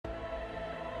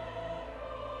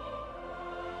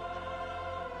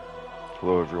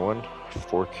Hello everyone,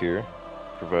 Fork here,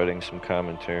 providing some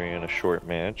commentary on a short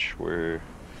match where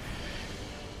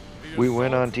we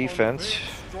win on defense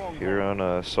here on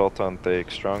Assault on Thayic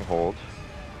Stronghold.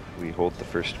 We hold the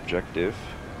first objective.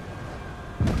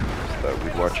 Just thought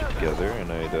we'd watch it together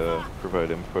and I'd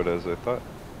provide input as I thought.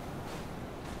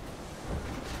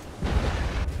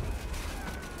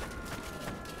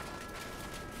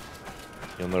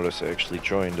 You'll notice I actually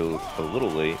joined a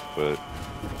little late, but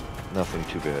nothing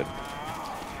too bad.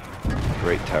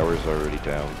 Right tower's already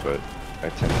down, but I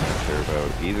tend not to care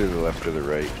about either the left or the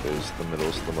right because the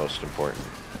middle's the most important.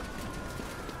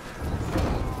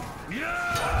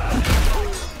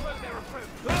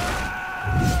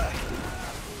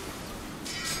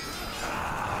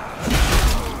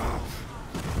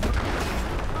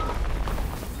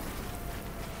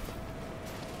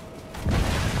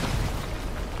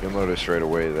 You'll notice right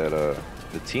away that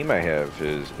the team I have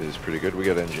is pretty good. We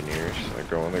got engineers.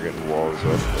 They're getting walls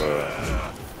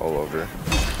up all over.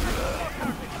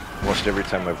 Almost every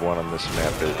time I've won on this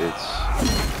map,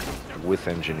 it's with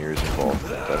engineers involved.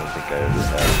 I don't think I ever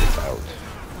had it without.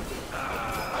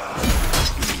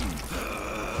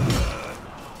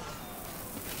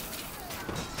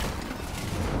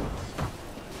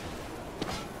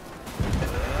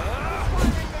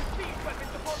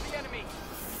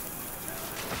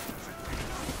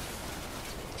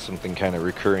 Something kind of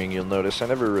recurring, you'll notice I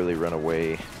never really run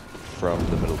away from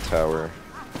the middle tower.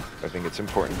 I think it's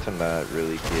important to not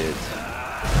really get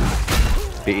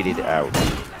baited out.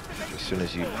 As soon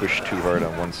as you push too hard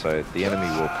on one side, the enemy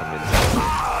will come in.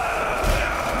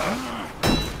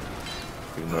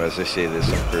 Even though as I say this,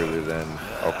 I'm further than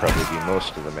I'll probably be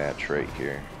most of the match right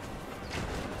here.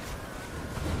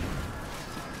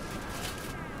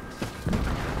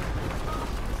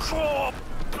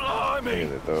 Look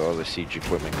at it though, all the siege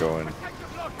equipment going.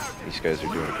 These guys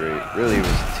are doing great. Really, it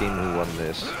was the team who won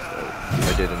this.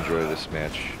 I did enjoy this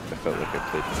match. I felt like I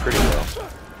played pretty well.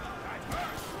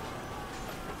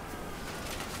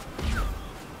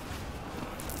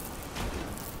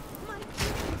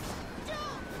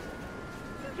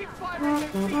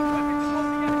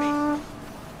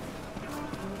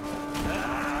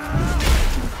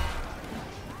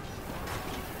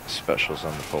 Specials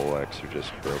on the poleaxe are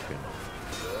just broken.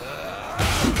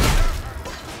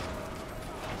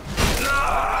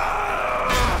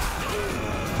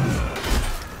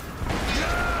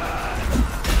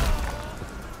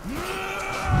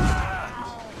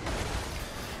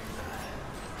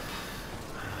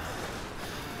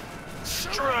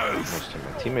 Most of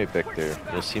my teammate back there,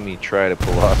 you'll see me try to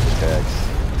pull off attacks.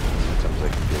 Sometimes I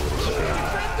can be a little spammy.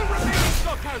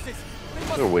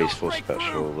 A little wasteful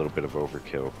special, a little bit of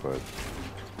overkill, but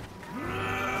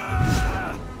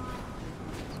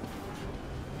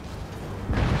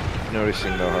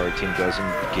noticing though how our team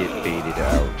doesn't get baited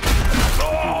out.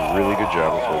 We do a really good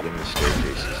job of holding the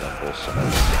staircases on both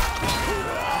sides.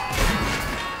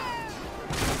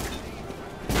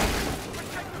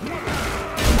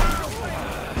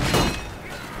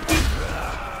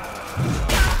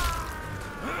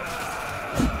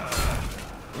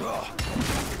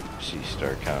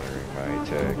 Start countering my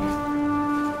attack.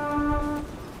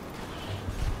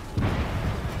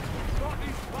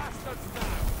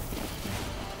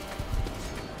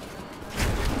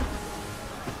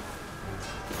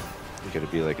 You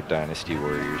gotta be like a Dynasty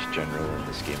Warriors general in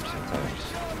this game sometimes.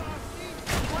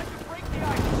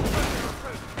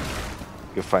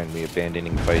 You'll find me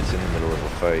abandoning fights in the middle of a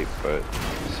fight, but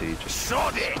see, just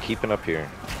keeping up here.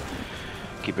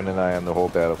 Keeping an eye on the whole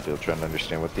battlefield, trying to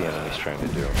understand what the enemy's trying to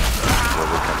do. Where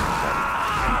they're coming from.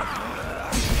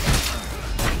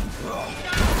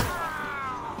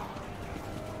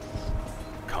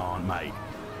 Can't, mate.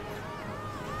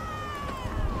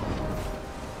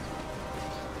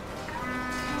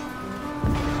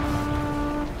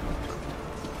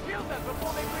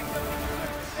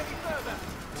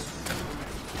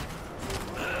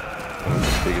 One of the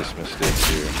biggest mistakes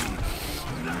here.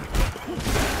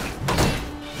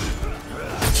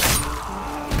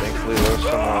 Thankfully, there's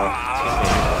some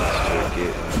teammates to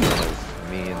get in front of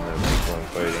me and the people I'm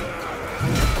fighting,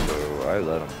 so I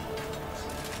let them.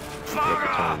 The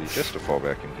opportunity just to fall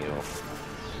back and heal.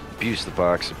 Abuse the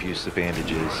box, abuse the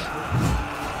bandages.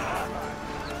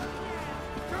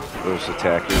 Those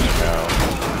attackers are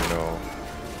now,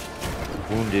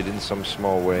 wounded in some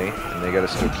small way, and they gotta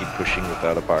still keep pushing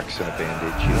without a box and a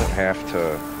bandage. You don't have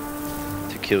to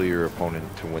kill your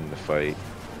opponent to win the fight.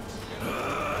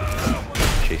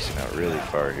 Chasing out really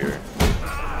far here.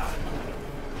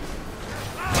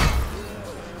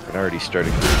 I'm already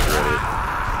starting to regret it.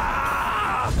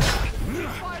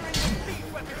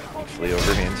 Hopefully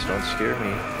overhands don't scare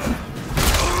me.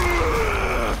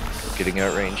 Getting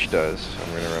outranged does.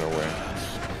 I'm gonna run away.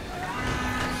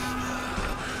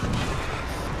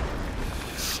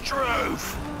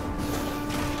 Strove!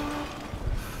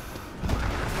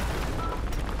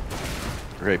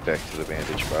 Right back to the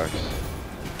bandage box.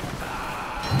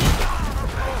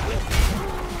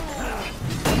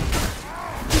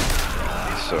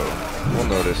 So, we'll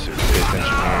notice or pay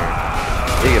attention here.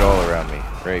 They get all around me,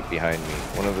 right behind me.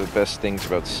 One of the best things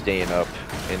about staying up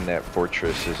in that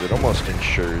fortress is it almost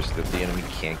ensures that the enemy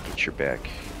can't get your back.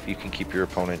 If you can keep your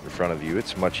opponent in front of you,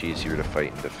 it's much easier to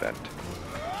fight and defend.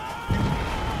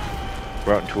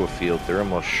 We're out into a field, they're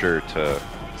almost sure to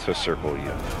circle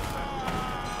you.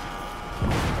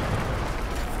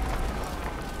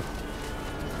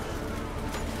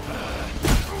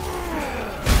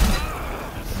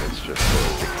 It's just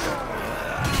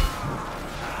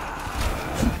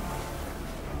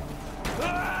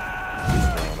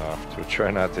going off to try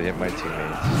not to hit my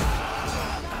teammates.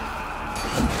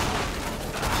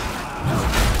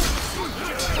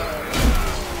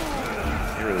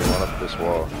 He really went up this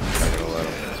wall. I'm not gonna let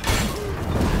him.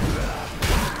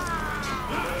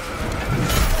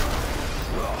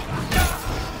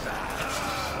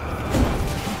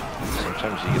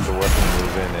 Sometimes you get the weapon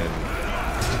moving, and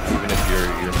even if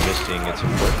you're missing, it's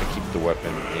important to keep the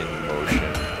weapon in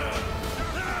motion.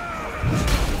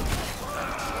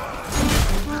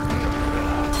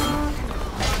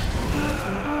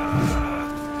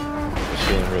 I was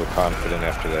feeling real confident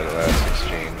after that last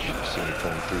exchange. You see me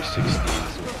pulling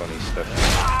 360s and funny stuff.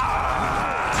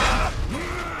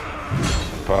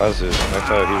 Pauses, and I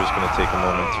thought he was going to take a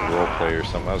moment to roleplay or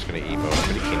something. I was going to emote him,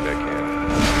 but he came back in.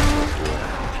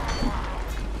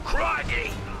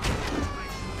 Crikey!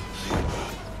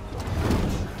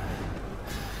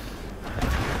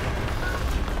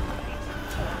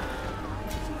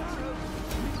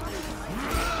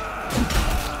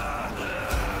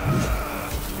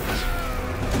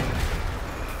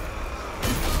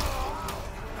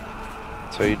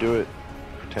 That's how you do it.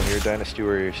 Pretend you're a Dynasty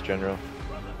Warriors general.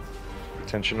 Pay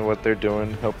attention to what they're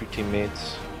doing. Help your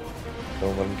teammates.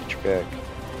 Don't let them get your back.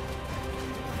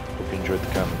 Hope you enjoyed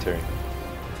the commentary.